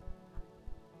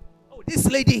 oh, this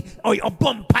lady, or your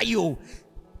bomb payo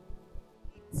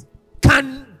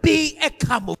can be a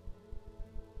camel.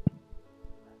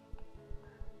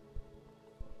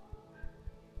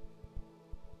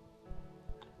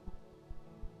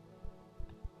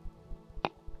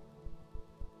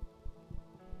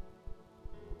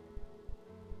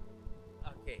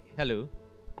 Hello.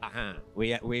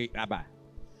 We Abba.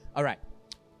 All right.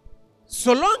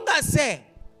 So long as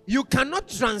you cannot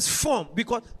transform,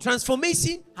 because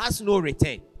transformation has no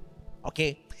return.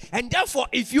 Okay? And therefore,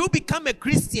 if you become a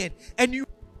Christian and you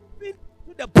go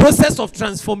through the process of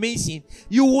transformation,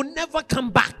 you will never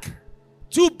come back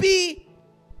to be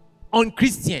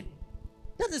unchristian.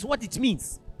 That is what it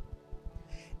means.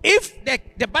 If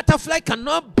the butterfly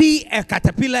cannot be a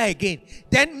caterpillar again,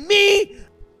 then me,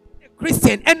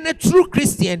 Christian and a true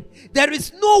Christian, there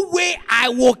is no way I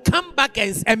will come back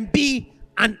and be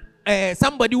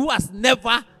somebody who has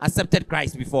never accepted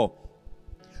Christ before.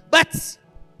 But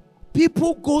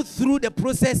people go through the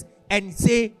process and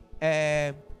say,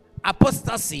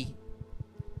 apostasy,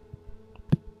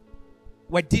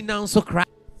 were denounced Christ,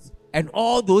 and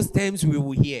all those terms we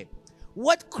will hear.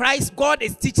 What God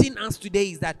is teaching us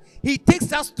today is that He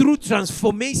takes us through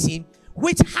transformation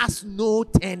which has no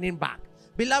turning back.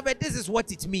 Beloved, this is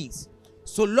what it means.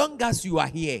 So long as you are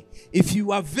here, if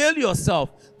you avail yourself,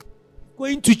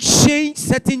 going to change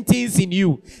certain things in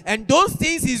you, and those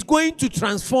things is going to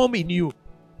transform in you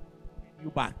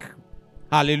back.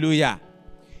 Hallelujah.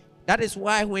 That is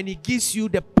why when He gives you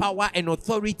the power and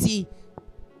authority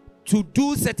to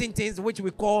do certain things which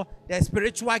we call the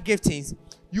spiritual giftings,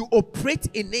 you operate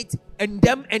in it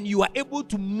and you are able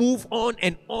to move on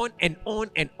and on and on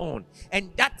and on.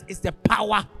 And that is the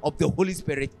power of the Holy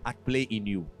Spirit at play in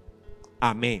you.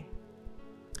 Amen.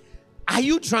 Are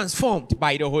you transformed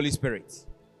by the Holy Spirit?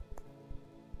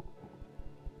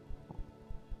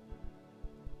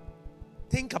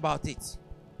 Think about it.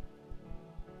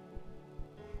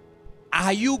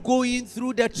 Are you going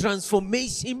through the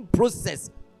transformation process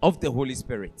of the Holy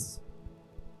Spirit?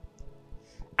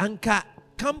 Anka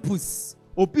campus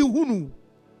obi hunu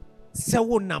se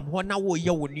wo nam ho na wo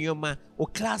ye wo nioma o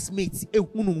classmates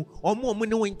ehunu omo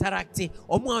ne wo interact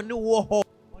omo ne wo ho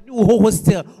ne wo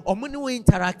hostel omo ne wo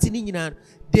interact ni nyina,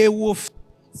 they will find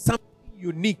something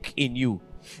unique in you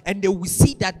and they will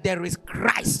see that there is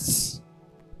Christ.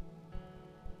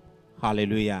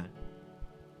 Hallelujah.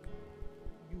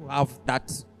 You have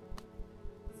that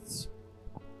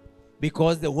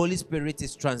because the Holy Spirit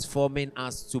is transforming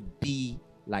us to be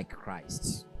like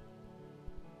Christ.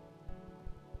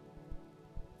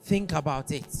 Think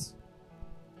about it.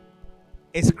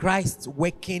 Is Christ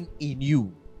working in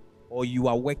you or you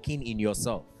are working in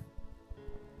yourself?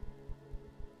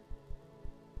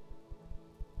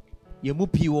 Yemu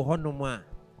piwo honoma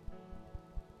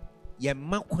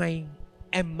yemma kwan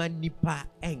emma nipa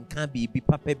enka bibi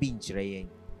papa bi nkyere yen.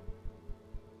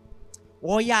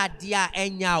 Oya dia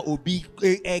enya obi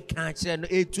ka kire no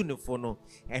etu ne fo no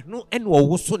eno ene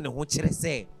wo so ne ho kire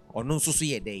se ono nso so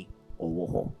ye dai owo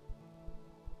ho.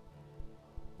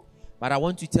 But I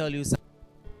want to tell you something.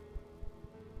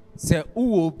 Say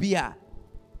uwo bi a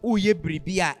uye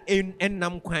bribi a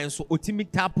ennam kwan so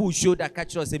otimi tapu shoulder ka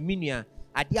kire se minua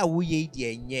ade a wo ye di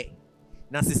enye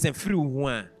na sese free wo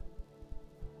a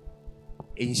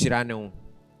enhyira ne ho.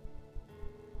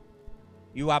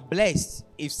 You are blessed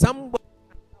if somebody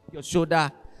your shoulder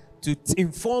to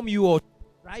inform you or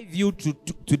drive you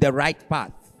to the right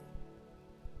path.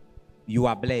 You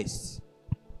are blessed.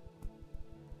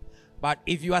 But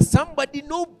if you are somebody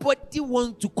nobody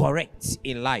wants to correct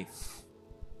in life,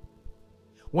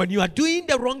 when you are doing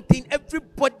the wrong thing,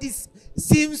 everybody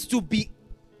seems to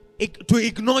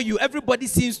ignore you. Everybody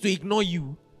seems to ignore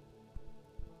you.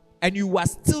 And you are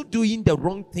still doing the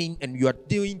wrong thing, and you are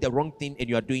doing the wrong thing, and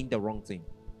you are doing the wrong thing.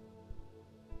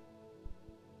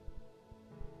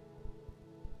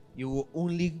 You will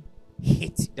only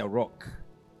hit the rock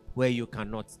where you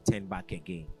cannot turn back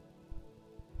again.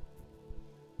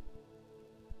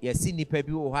 Yes, ni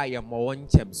pebi wo ha ya mo won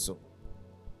chem so.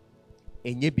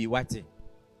 Enye bi wate.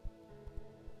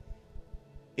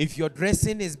 If your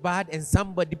dressing is bad and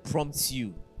somebody prompts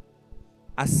you,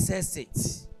 assess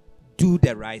it. Do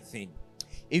the right thing.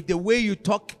 If the way you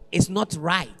talk is not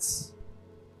right,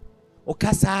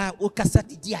 okasa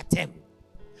didi atem.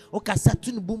 Okasa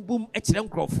tun boom boom echrem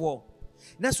krofo.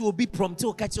 Na so obi prompt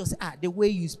o catch us the way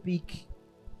you speak.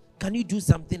 Can you do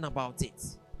something about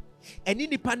it? And in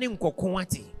the panin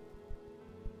kokonwati.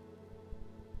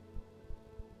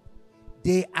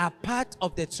 They are part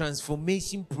of the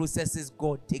transformation processes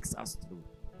God takes us through.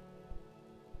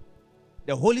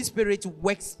 The Holy Spirit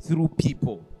works through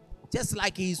people, just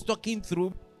like He is talking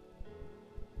through.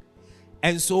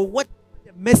 And so what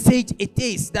the message it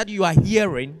is that you are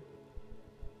hearing,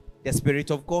 the Spirit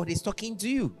of God is talking to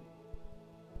you.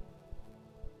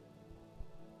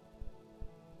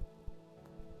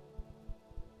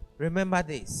 Remember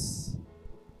this.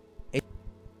 It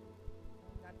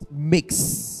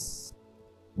makes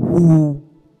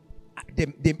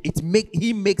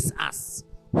He makes us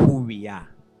who we are.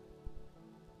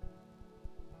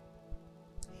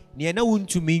 Niena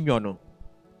wuntumi nyono.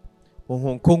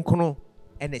 Ohon konkro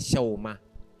ene hyewoma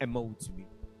ema wutumi.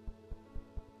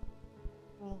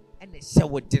 Ene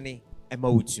hyewodene ema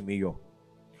wutumi yo.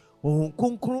 Ohon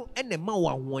konkro ene ma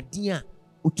wahwodin a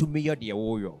utumi yo de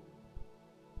wo yo.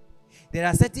 There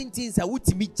are certain things that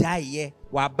wutumi jaaye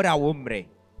wa bra wo mre.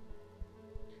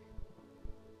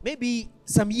 Maybe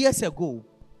some years ago,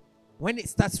 when it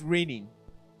starts raining,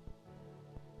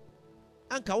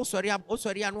 anka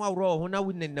osori anu awro ho na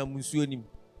wunenam nsuo nim.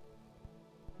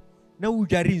 Na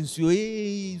wudware nsuo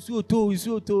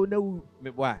nsuo to na wu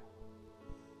meboa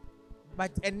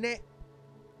But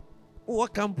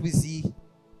what campus he?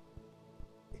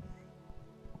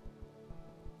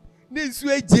 This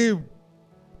way, Jim.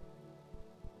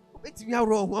 It's me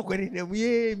wrong. What can you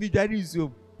me? Me daddy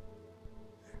zoom.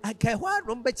 I can't want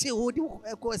number two. Who do you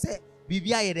say?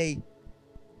 BBI day.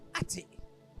 Ati.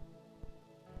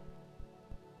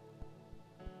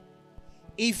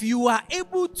 If you are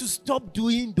able to stop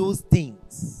doing those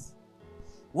things,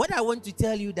 what I want to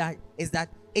tell you that is that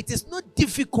it is not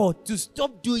difficult to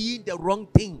stop doing the wrong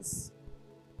things.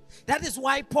 That is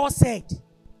why Paul said,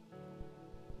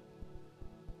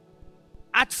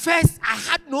 at first I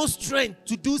had no strength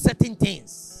to do certain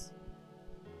things.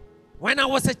 When I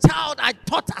was a child, I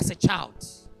thought as a child.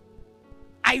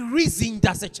 I reasoned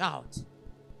as a child.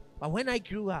 But when I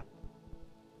grew up,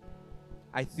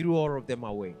 I threw all of them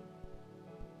away.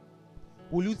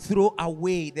 Will you throw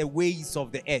away the ways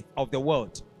of the earth, of the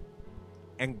world,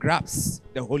 and grasp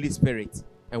the Holy Spirit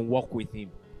and walk with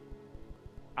Him?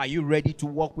 Are you ready to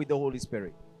walk with the Holy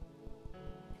Spirit?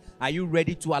 Are you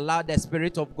ready to allow the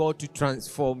Spirit of God to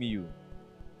transform you,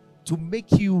 to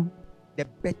make you the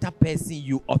better person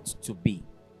you ought to be?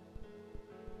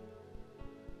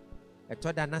 I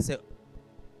thought that I said,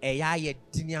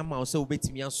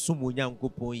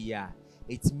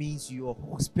 it means your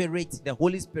spirit, the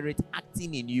Holy Spirit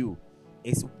acting in you,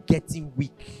 is getting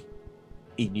weak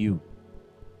in you.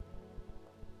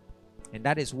 And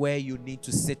that is where you need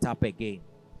to sit up again.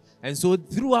 And so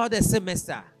throughout the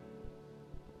semester,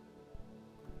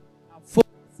 I'm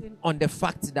focusing on the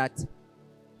fact that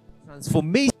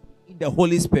transformation in the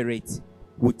Holy Spirit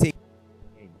will take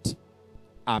end.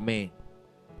 Amen.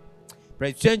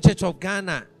 Presbyterian Church of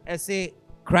Ghana, I say,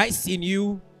 Christ in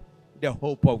you, the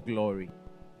hope of glory.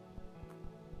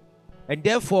 And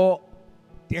therefore,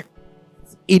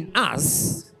 in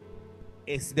us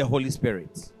is the Holy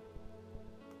Spirit.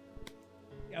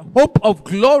 The hope of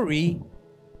glory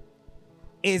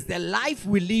is the life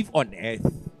we live on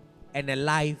earth and a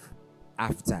life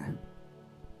after.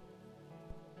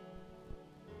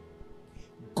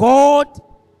 God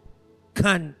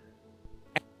can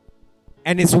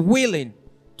and is willing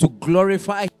to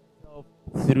glorify Himself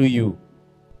through you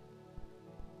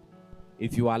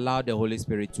if you allow the Holy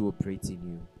Spirit to operate in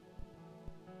you.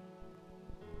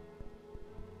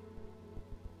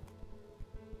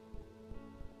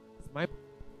 It's my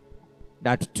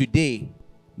that today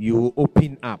you will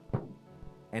open up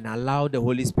and allow the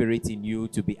Holy Spirit in you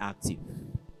to be active.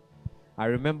 I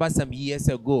remember some years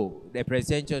ago, the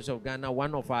Presbyterian Church of Ghana,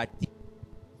 one of our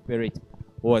spirit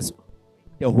was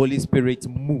the Holy Spirit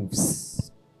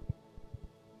moves.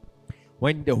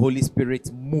 When the Holy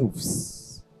Spirit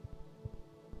moves,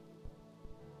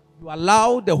 you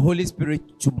allow the Holy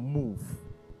Spirit to move,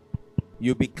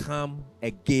 you become a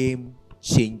game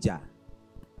changer.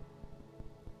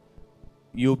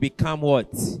 You become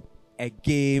what? A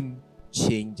game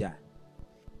changer.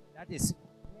 That is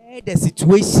where the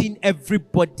situation,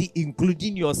 everybody,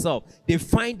 including yourself, they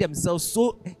find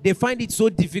it so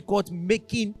difficult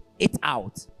making it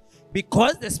out.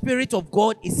 Because the Spirit of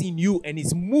God is in you and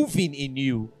is moving in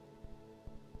you.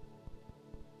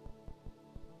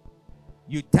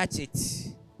 You touch it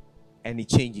and it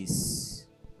changes.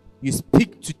 You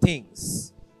speak to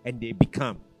things and they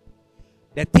become.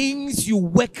 The things you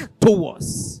work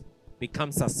towards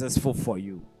become successful for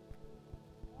you.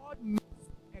 God makes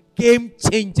a game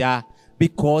changer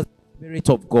because the Spirit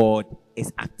of God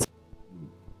is active.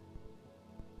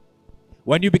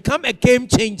 When you become a game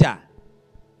changer,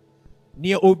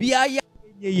 the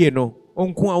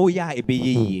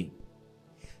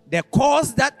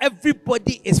cause that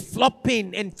everybody is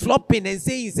flopping and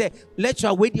saying, let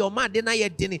your wait your man,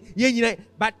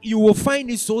 but you will find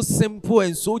it so simple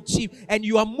and so cheap, and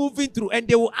you are moving through, and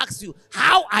they will ask you,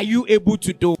 how are you able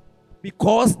to do?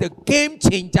 Because the game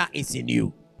changer is in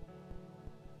you.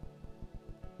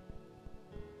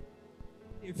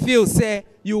 They feel,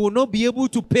 you will not be able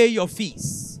to pay your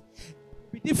fees. It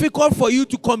will be difficult for you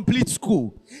to complete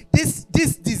school. This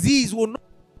disease will not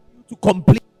allow you to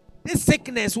complete. This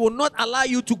sickness will not allow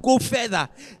you to go further.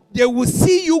 They will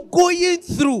see you going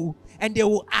through and they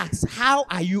will ask, how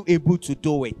are you able to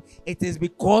do it? It is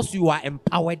because you are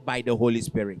empowered by the Holy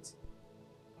Spirit.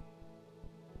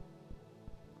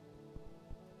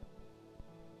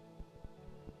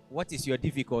 What is your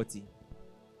difficulty?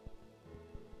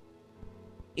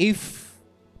 If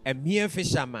a mere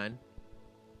fisherman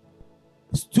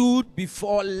stood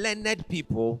before learned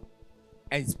people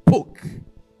and spoke,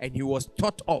 and he was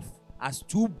thought of as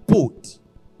too bold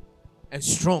and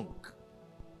strong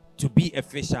to be a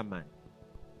fisherman,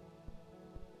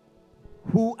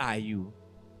 who are you?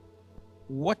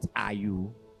 What are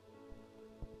you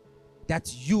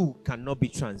that you cannot be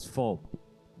transformed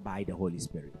by the Holy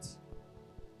Spirit.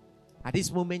 At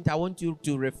this moment, I want you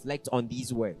to reflect on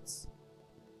these words.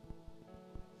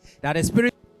 That the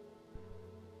Spirit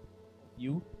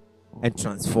you and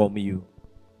transform you.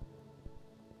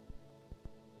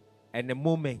 And the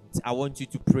moment, I want you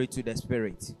to pray to the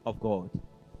Spirit of God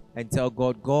and tell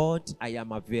God, God, I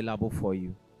am available for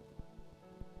you.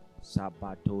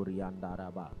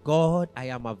 God, I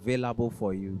am available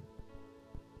for you.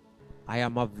 I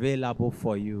am available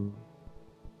for you.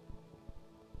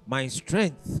 My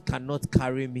strength cannot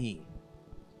carry me.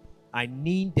 I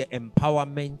need the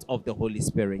empowerment of the Holy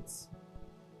Spirit.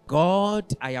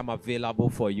 God, I am available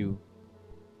for you.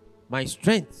 My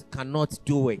strength cannot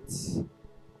do it.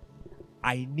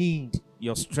 I need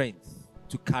your strength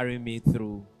to carry me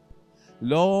through.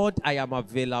 Lord, I am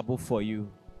available for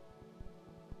you.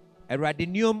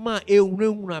 Eradinioma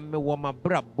ewrenwura me wo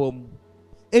mabrabom.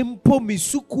 Empo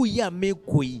misuku ya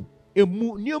mekoi.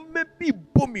 Emu nioma bi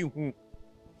bomi hu.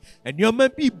 Enioma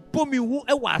bi bomi hu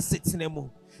ewa asetene mu.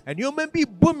 Enioma bi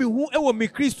bomi hu ewa me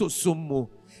Kristo som mu.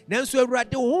 Nanso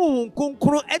Awurade ho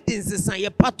konkron edinsesan ye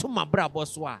pato mabrabo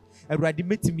so a Awurade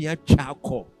metimi atwa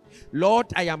akọ.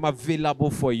 Lord, I am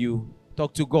available for you.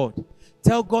 Talk to God.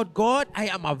 Tell God, God, I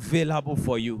am available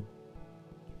for you.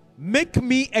 Make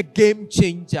me a game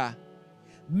changer.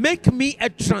 Make me a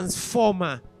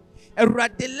transformer.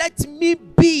 Let me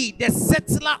be the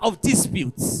settler of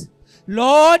disputes.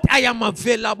 Lord, I am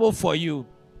available for you.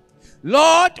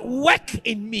 Lord, work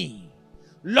in me.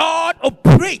 Lord,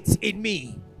 operate in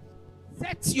me.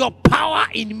 Set your power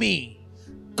in me.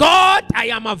 God, I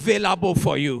am available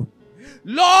for you.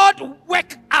 Lord,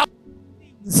 work out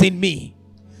things in me.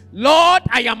 Lord,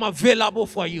 I am available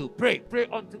for you. Pray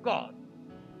unto God.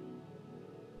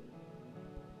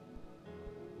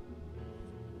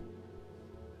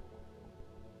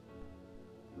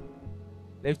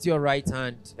 Lift your right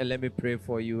hand and let me pray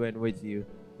for you and with you.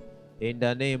 In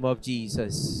the name of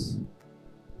Jesus.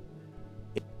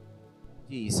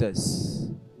 Jesus.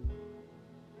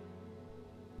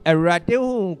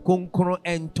 Eradehu konkro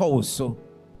entoso.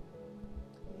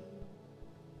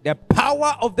 The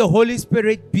power of the Holy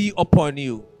Spirit be upon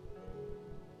you.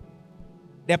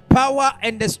 The power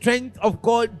and the strength of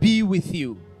God be with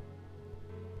you.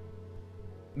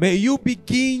 May you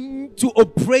begin to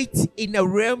operate in a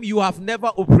realm you have never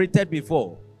operated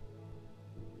before.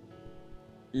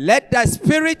 Let the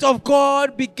Spirit of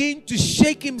God begin to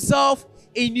shake himself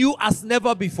in you as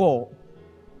never before.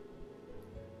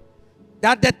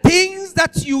 That the things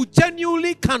that you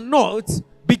genuinely cannot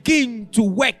begin to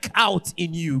work out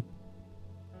in you.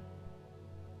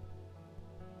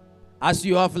 As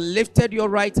you have lifted your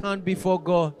right hand before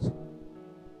God,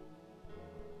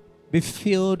 be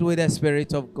filled with the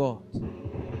Spirit of God.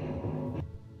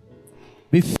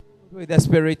 Be filled with the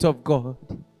Spirit of God.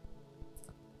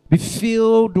 Be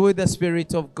filled with the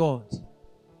Spirit of God.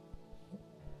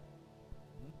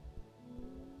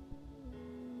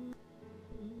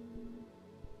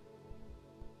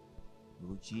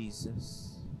 Oh,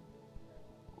 Jesus.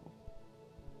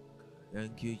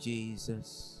 Thank you,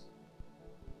 Jesus.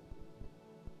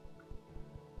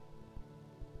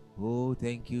 Oh,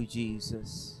 thank you,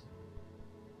 Jesus.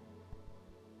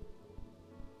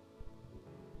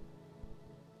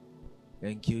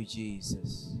 Thank you,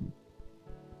 Jesus.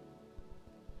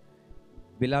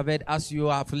 Beloved, as you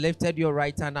have lifted your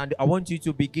right hand, and I want you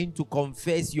to begin to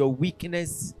confess your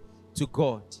weakness to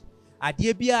God.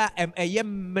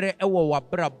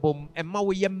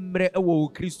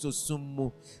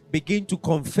 Begin to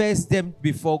confess them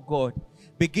before God.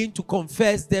 Begin to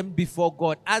confess them before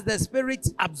God. As the Spirit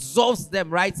absorbs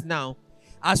them right now,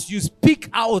 as you speak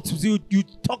out, you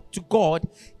talk to God,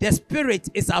 the Spirit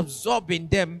is absorbing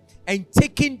them and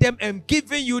taking them and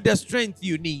giving you the strength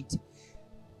you need.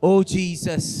 Oh,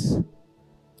 Jesus.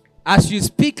 As you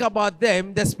speak about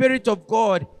them, the Spirit of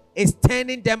God is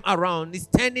turning them around. It's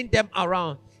turning them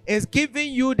around. It's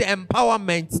giving you the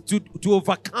empowerment to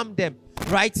overcome them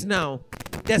right now.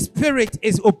 The Spirit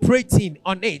is operating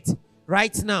on it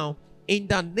right now in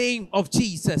the name of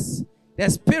Jesus. The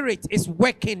Spirit is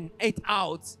working it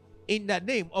out in the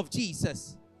name of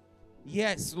Jesus.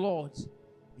 Yes, Lord.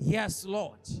 Yes,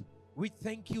 Lord. We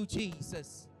thank you,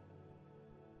 Jesus.